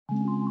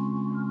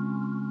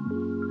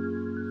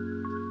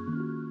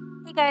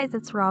Hey guys,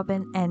 it's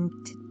Robyn, and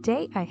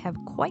today I have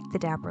quite the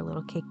dapper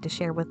little cake to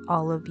share with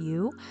all of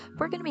you.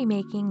 We're going to be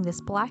making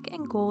this black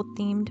and gold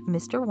themed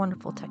Mr.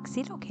 Wonderful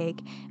tuxedo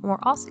cake, and we're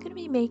also going to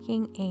be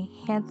making a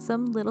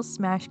handsome little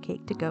smash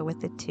cake to go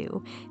with it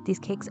too. These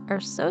cakes are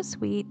so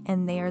sweet,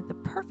 and they are the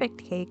perfect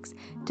cakes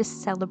to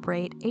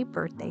celebrate a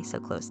birthday so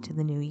close to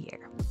the new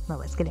year. Well,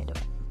 let's get into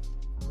it.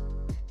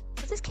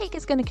 This cake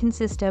is going to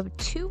consist of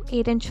 2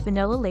 8-inch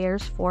vanilla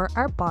layers for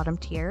our bottom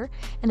tier,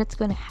 and it's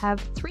going to have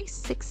 3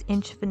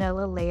 6-inch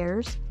vanilla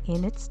layers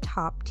in its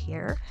top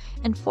tier.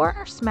 And for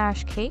our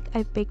smash cake,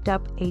 I've baked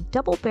up a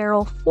double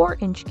barrel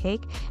 4-inch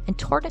cake and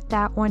torted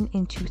that one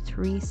into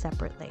 3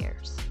 separate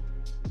layers.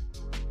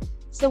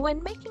 So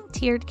when making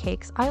tiered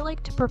cakes, I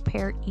like to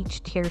prepare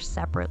each tier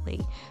separately.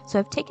 So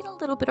I've taken a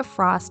little bit of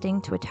frosting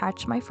to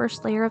attach my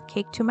first layer of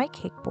cake to my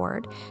cake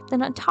board.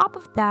 Then on top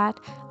of that,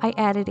 I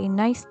added a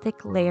nice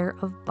thick layer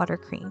of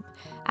buttercream.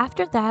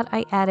 After that,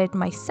 I added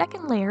my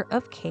second layer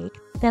of cake.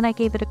 Then I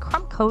gave it a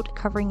crumb coat,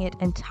 covering it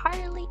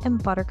entirely in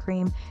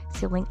buttercream,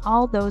 sealing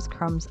all those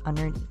crumbs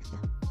underneath.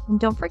 And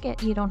don't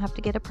forget, you don't have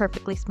to get it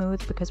perfectly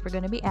smooth because we're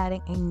going to be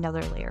adding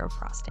another layer of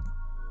frosting.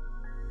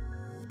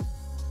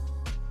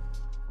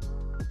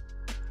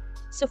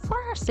 So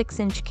for our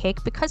 6-inch cake,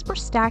 because we're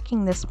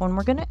stacking this one,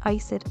 we're going to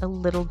ice it a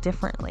little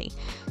differently.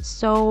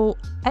 So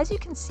as you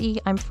can see,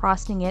 I'm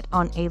frosting it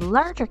on a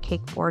larger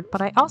cake board,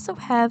 but I also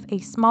have a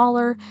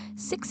smaller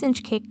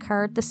 6-inch cake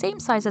card, the same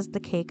size as the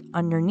cake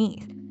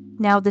underneath.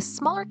 Now, this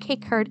smaller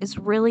cake card is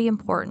really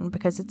important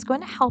because it's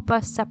going to help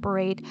us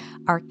separate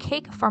our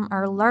cake from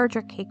our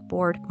larger cake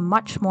board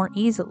much more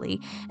easily,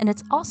 and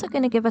it's also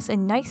going to give us a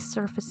nice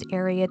surface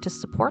area to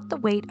support the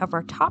weight of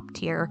our top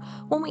tier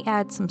when we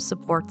add some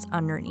supports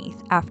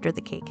underneath after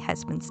the cake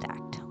has been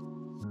stacked.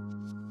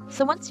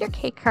 So once your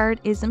cake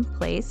card is in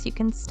place, you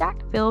can stack,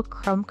 fill,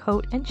 crumb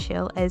coat, and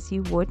chill as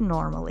you would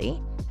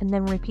normally. And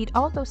then repeat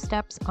all those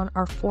steps on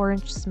our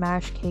 4-inch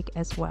smash cake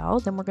as well.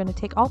 Then we're going to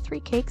take all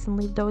 3 cakes and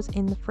leave those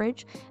in the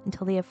fridge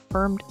until they have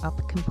firmed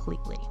up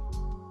completely.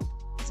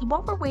 So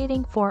while we're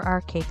waiting for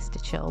our cakes to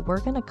chill, we're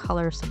going to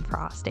color some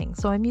frosting.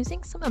 So I'm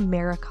using some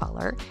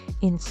AmeriColor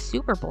in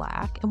super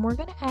black, and we're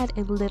going to add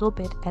a little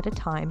bit at a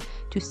time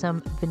to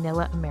some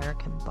vanilla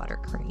American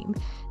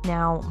buttercream.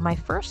 Now, my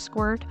first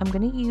squirt, I'm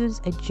going to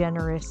use a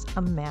generous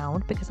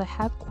amount because I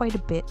have quite a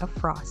bit of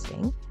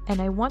frosting, and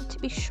I want to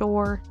be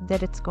sure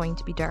that it's going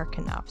to be dark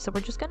enough. So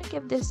we're just going to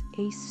give this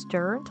a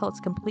stir until it's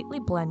completely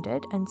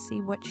blended and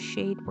see what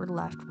shade we're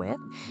left with.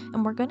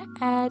 And we're going to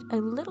add a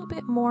little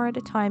bit more at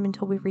a time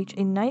until we reach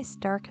a nice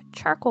dark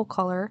charcoal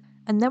color,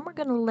 and then we're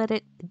going to let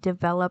it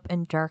develop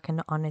and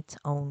darken on its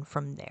own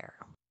from there.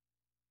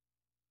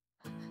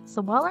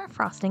 So while our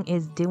frosting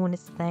is doing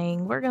its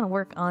thing, we're going to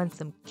work on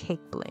some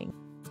cake bling.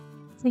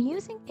 So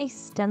using a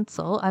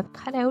stencil, I've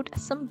cut out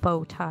some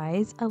bow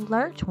ties, a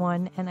large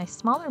one and a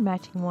smaller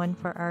matching one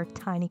for our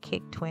tiny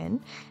cake twin.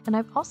 And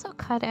I've also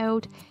cut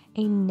out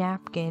a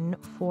napkin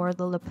for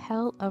the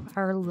lapel of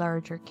our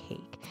larger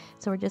cake.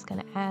 So we're just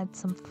going to add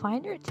some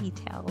finer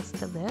details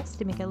to this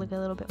to make it look a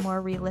little bit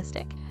more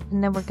realistic.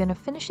 And then we're going to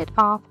finish it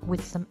off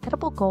with some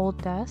edible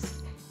gold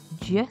dust,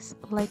 just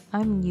like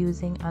I'm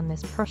using on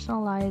this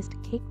personalized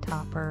cake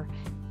topper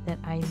that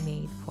I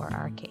made for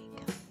our cake.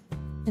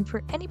 And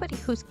for anybody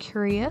who's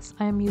curious,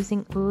 I'm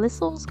using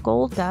Lissel's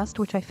Gold Dust,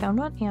 which I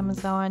found on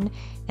Amazon,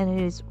 and it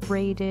is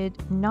rated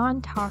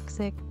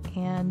non-toxic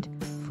and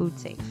food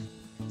safe.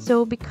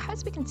 So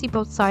because we can see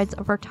both sides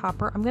of our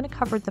topper, I'm going to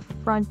cover the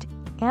front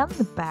and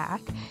the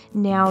back.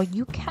 Now,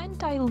 you can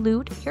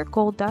dilute your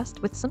gold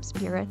dust with some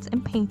spirits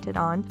and paint it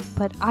on,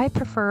 but I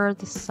prefer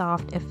the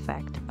soft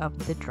effect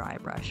of the dry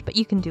brush, but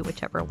you can do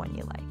whichever one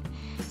you like.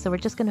 So we're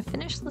just going to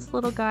finish this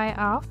little guy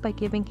off by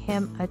giving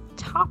him a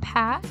top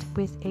hat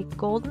with a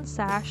golden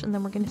sash, and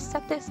then we're going to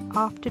set this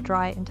off to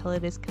dry until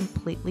it is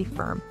completely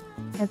firm.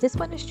 Now this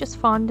one is just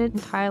fondant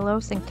and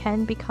Tylose and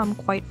can become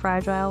quite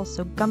fragile,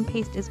 so gum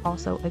paste is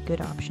also a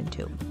good option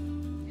too.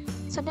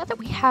 So now that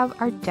we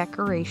have our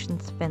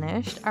decorations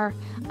finished, our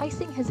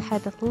icing has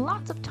had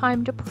lots of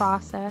time to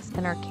process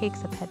and our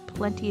cakes have had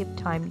plenty of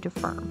time to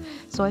firm.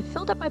 So I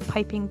filled up my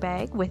piping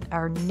bag with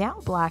our now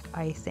black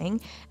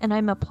icing, and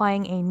I'm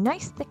applying a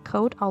nice thick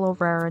coat all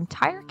over our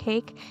entire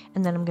cake,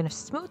 and then I'm going to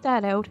smooth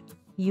that out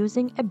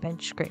using a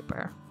bench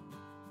scraper.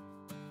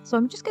 So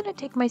I'm just going to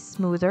take my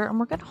smoother and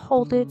we're going to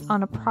hold it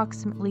on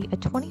approximately a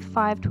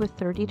 25 to a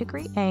 30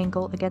 degree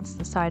angle against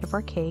the side of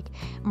our cake,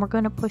 and we're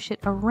going to push it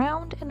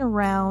around and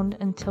around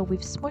until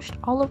we've smushed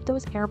all of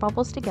those air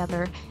bubbles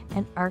together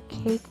and our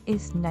cake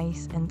is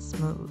nice and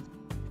smooth.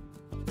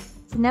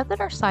 So now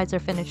that our sides are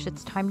finished,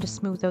 it's time to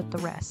smooth out the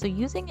rest. So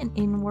using an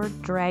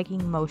inward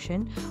dragging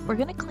motion, we're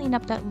going to clean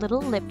up that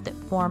little lip that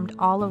formed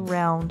all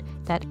around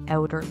that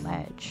outer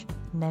ledge.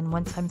 And then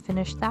once I'm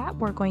finished that,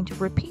 we're going to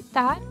repeat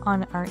that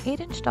on our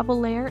 8-inch double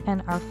layer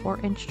and our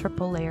 4-inch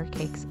triple layer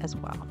cakes as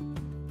well.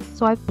 So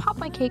So I've popped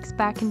my cakes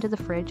back into the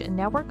fridge, and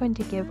now we're going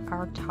to give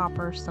our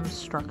topper some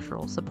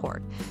structural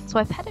support. So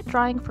I've had it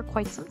drying for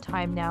quite some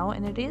time now,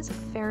 and it is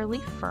fairly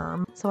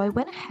firm. So I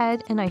went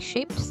ahead and I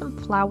shaped some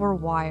flower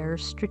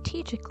wires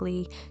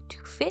strategically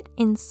to fit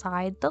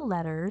inside the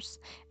letters,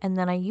 and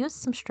then I used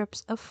some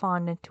strips of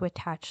fondant to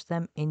attach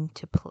them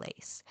into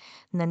place.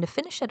 And then to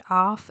finish it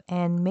off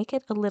and make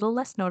it a little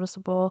less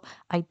noticeable,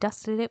 I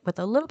dusted it with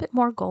a little bit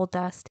more gold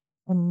dust.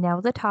 And now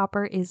the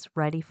topper is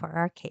ready for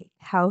our cake.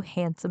 How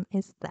handsome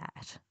is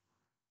that?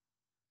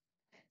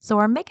 So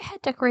our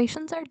make-ahead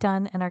decorations are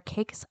done and our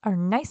cakes are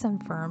nice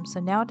and firm,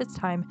 so now it is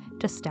time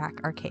to stack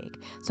our cake.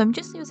 So I'm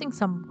just using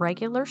some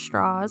regular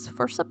straws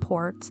for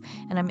supports,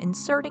 and I'm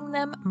inserting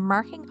them,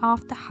 marking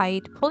off the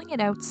height, pulling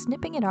it out,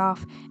 snipping it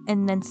off,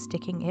 and then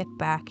sticking it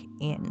back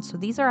in. So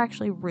these are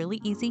actually really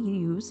easy to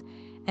use,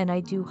 and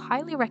I do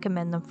highly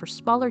recommend them for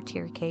smaller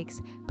tier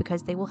cakes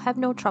because they will have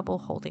no trouble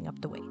holding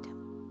up the weight.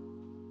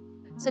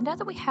 So now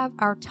that we have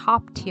our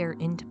top tier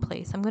into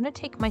place, I'm going to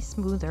take my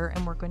smoother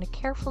and we're going to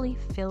carefully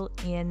fill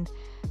in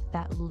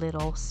that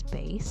little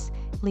space,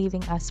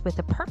 leaving us with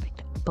a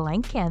perfect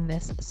blank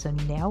canvas, so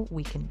now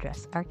we can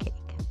dress our cake.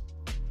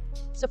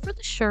 So for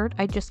the shirt,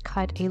 I just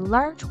cut a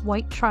large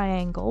white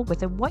triangle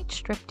with a white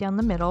strip down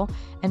the middle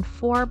and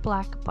 4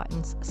 black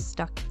buttons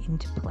stuck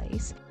into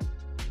place.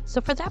 So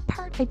for that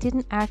part, I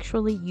didn't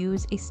actually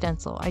use a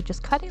stencil. I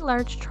just cut a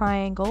large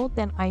triangle,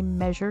 then I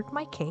measured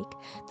my cake,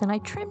 then I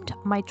trimmed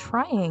my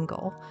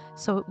triangle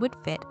so it would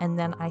fit, and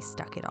then I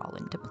stuck it all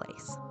into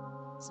place.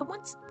 So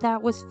once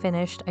that was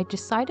finished, I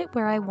decided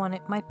where I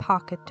wanted my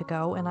pocket to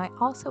go, and I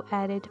also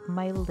added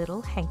my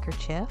little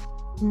handkerchief.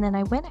 And then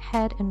I went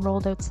ahead and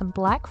rolled out some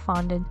black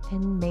fondant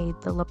and made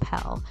the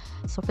lapel.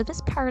 So for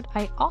this part,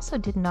 I also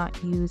did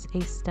not use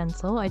a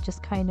stencil. I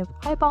just kind of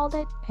eyeballed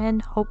it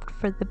and hoped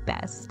for the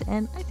best.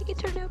 And I think it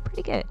turned out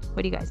pretty good.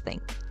 What do you guys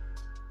think?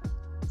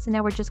 So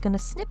now we're just going to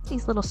snip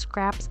these little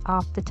scraps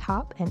off the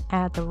top and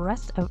add the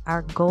rest of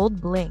our gold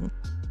bling.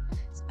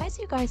 As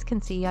you guys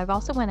can see, I've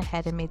also went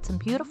ahead and made some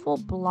beautiful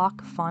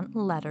block font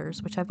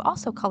letters, which I've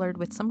also colored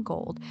with some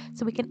gold,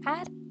 so we can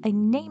add a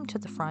name to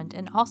the front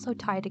and also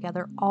tie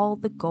together all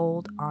the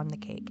gold on the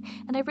cake.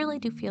 And I really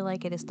do feel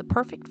like it is the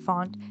perfect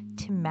font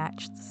to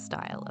match the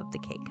style of the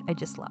cake. I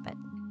just love it.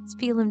 It's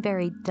feeling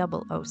very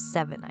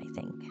 007, I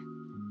think.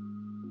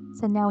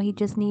 So now he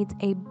just needs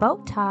a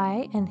bow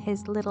tie and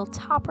his little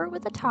topper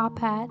with a top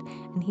hat,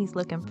 and he's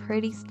looking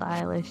pretty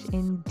stylish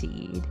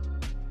indeed.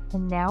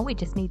 And now we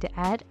just need to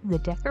add the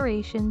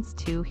decorations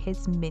to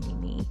his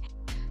mini-me.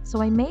 So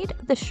I made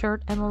the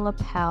shirt and the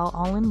lapel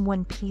all in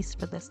one piece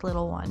for this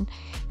little one,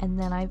 and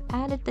then I've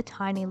added the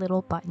tiny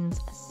little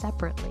buttons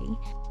separately.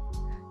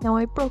 Now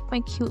I broke my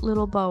cute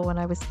little bow when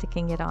I was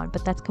sticking it on,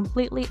 but that's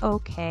completely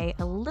okay.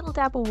 A little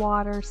dab of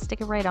water,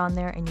 stick it right on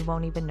there, and you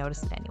won't even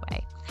notice it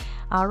anyway.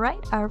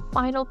 Alright, our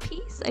final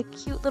piece, a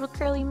cute little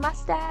curly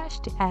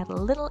mustache to add a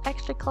little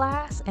extra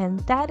class, and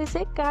that is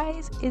it,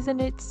 guys. Isn't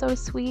it so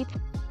sweet?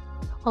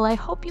 Well, I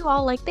hope you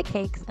all liked the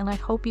cakes, and I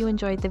hope you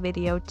enjoyed the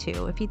video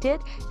too. If you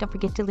did, don't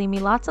forget to leave me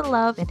lots of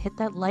love and hit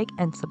that like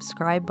and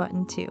subscribe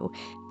button too.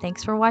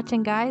 Thanks for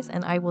watching, guys,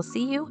 and I will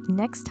see you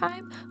next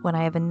time when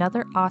I have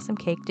another awesome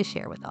cake to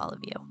share with all of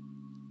you.